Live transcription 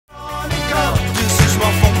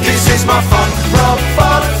is my funk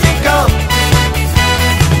robotico.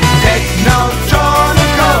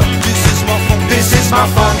 Technotronico. This is my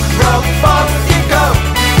funk robotico.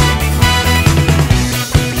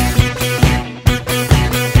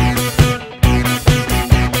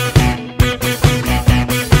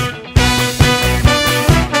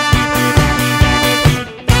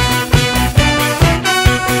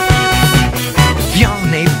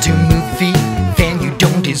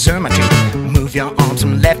 Deserve my treat. Move your arms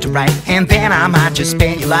from left to right, and then I might just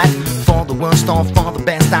spare your life. For the worst or for the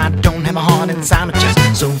best, I don't have a heart inside my chest.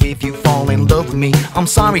 So if you fall in love with me, I'm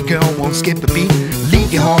sorry girl, won't skip a beat.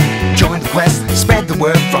 Leave your home, join the quest, spread the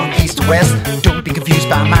word from east to west. Don't be confused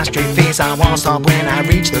by my straight face, I won't stop when I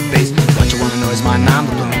reach the base. What you wanna know is my name,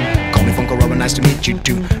 the blue. Call me Funko Robber, nice to meet you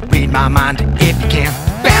too. Read my mind if you can.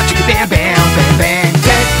 Bam, chicka, bam, bam, bam, bam.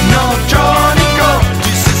 Technotronico.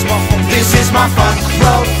 This is my funk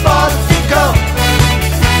robotico.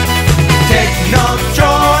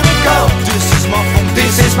 Technotronico.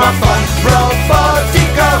 This is my funk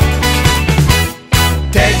robotico.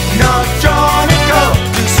 Technotronico.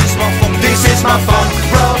 This is my funk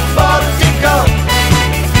robotico.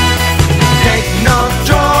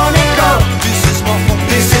 Technotronico.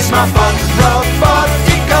 This is my funk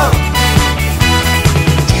robotico.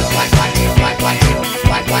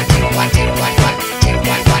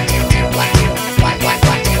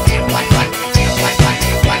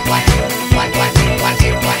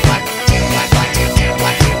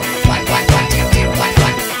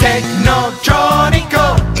 Technotronico.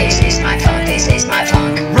 This is my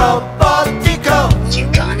funk. Robotico. You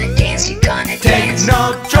gonna dance, you gonna dance.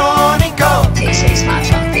 Technotronico.